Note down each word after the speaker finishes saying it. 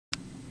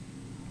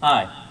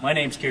Hi, my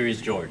name's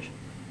Curious George.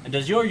 And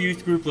does your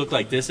youth group look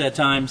like this at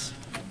times?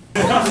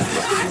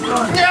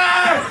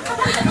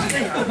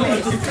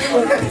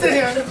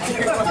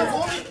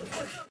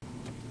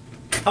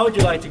 How would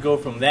you like to go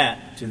from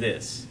that to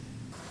this?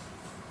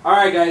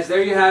 Alright guys,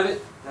 there you have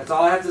it. That's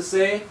all I have to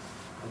say.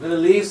 I'm going to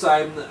leave, so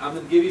I'm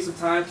going to give you some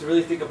time to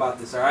really think about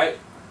this, alright?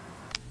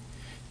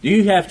 Do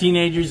you have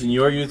teenagers in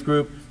your youth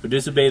group who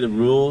disobey the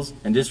rules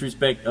and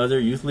disrespect other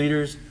youth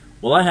leaders?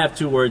 Well, I have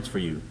two words for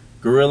you.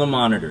 Gorilla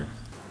Monitor.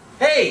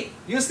 Hey,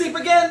 you asleep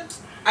again?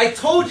 I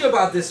told you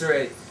about this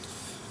already.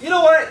 You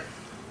know what?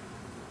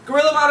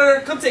 Gorilla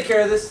Monitor, come take care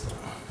of this.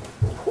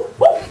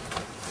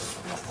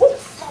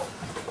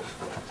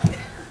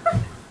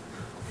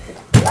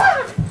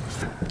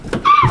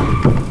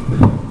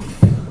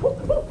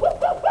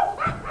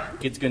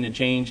 It's going to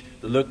change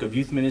the look of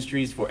youth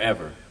ministries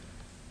forever.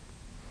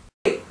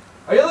 Hey,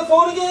 are you on the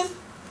phone again?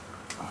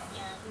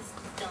 Yeah, he's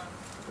done.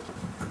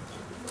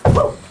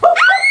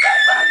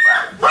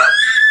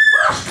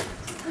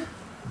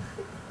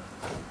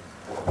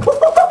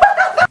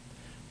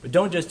 But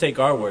don't just take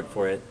our word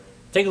for it.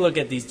 Take a look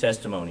at these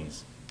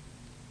testimonies.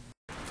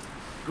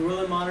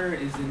 Gorilla Monitor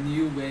is the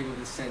new wave of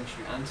the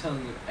century. I'm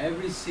telling you,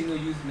 every single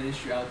youth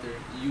ministry out there,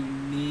 you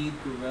need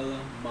Gorilla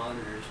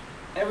Monitors.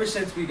 Ever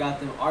since we got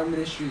them, our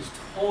ministry has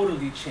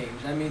totally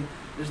changed. I mean,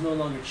 there's no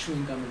longer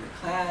chewing gum in the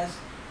class.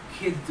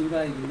 Kids do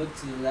not even look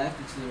to the left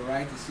or to the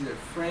right to see their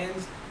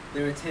friends.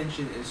 Their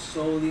attention is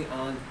solely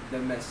on the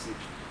message.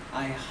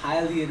 I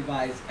highly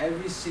advise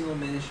every single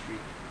ministry,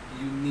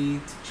 you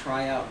need to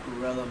try out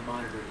Gorilla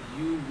Monitor.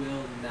 You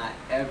will not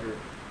ever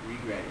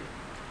regret it.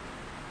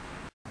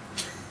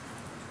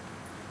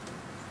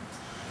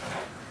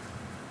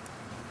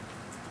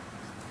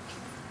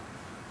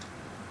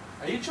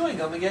 Are you chewing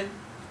gum again?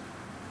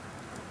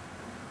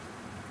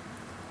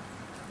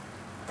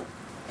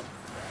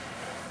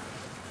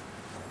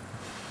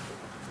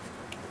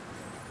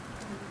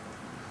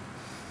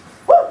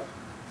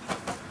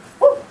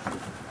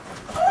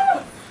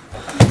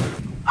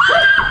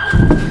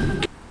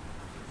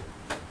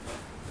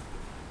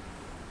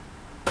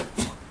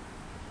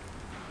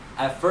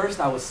 At first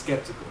I was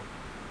skeptical,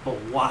 but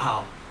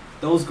wow,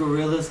 those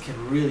gorillas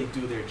can really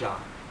do their job.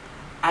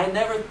 I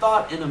never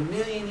thought in a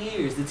million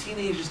years the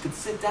teenagers could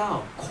sit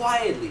down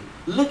quietly,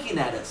 looking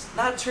at us,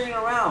 not turning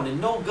around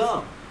and no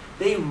gum.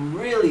 They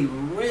really,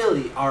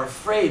 really are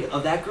afraid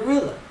of that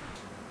gorilla.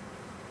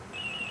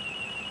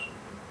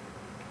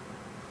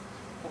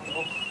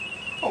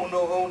 Oh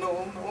no, oh no,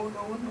 oh no, oh no,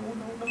 oh no,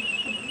 oh no.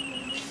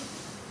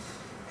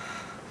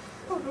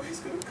 Oh no, he's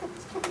gonna come,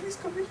 he's coming, he's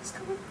coming, he's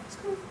coming, he's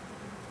coming.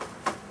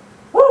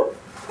 Woo!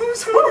 I'm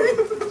sorry,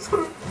 I'm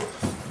sorry.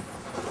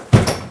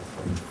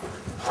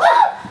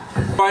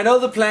 For I know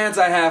the plans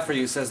I have for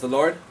you, says the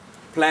Lord.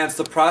 Plans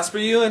to prosper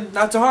you and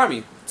not to harm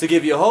you, to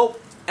give you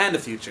hope and a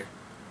future.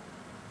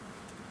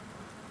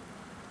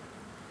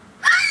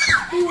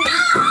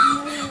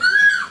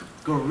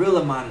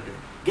 Gorilla Monitor.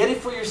 Get it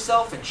for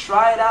yourself and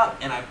try it out,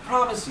 and I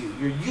promise you,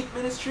 your youth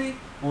ministry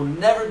will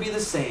never be the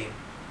same.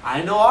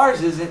 I know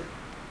ours isn't.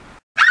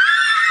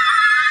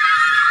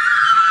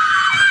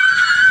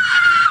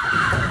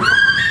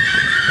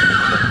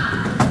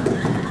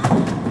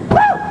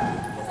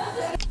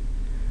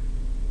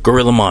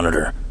 Gorilla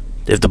Monitor.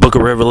 If the book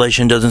of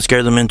Revelation doesn't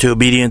scare them into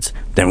obedience,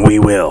 then we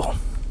will.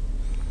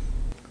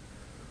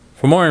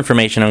 For more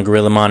information on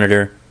Gorilla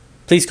Monitor,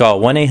 please call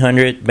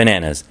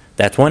 1-800-BANANAS.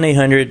 That's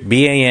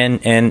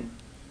 1-800-BANN.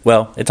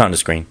 Well, it's on the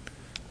screen.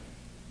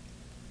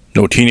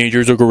 No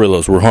teenagers or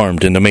gorillas were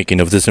harmed in the making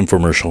of this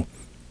infomercial.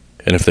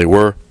 And if they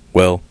were,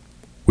 well,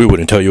 we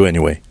wouldn't tell you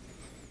anyway.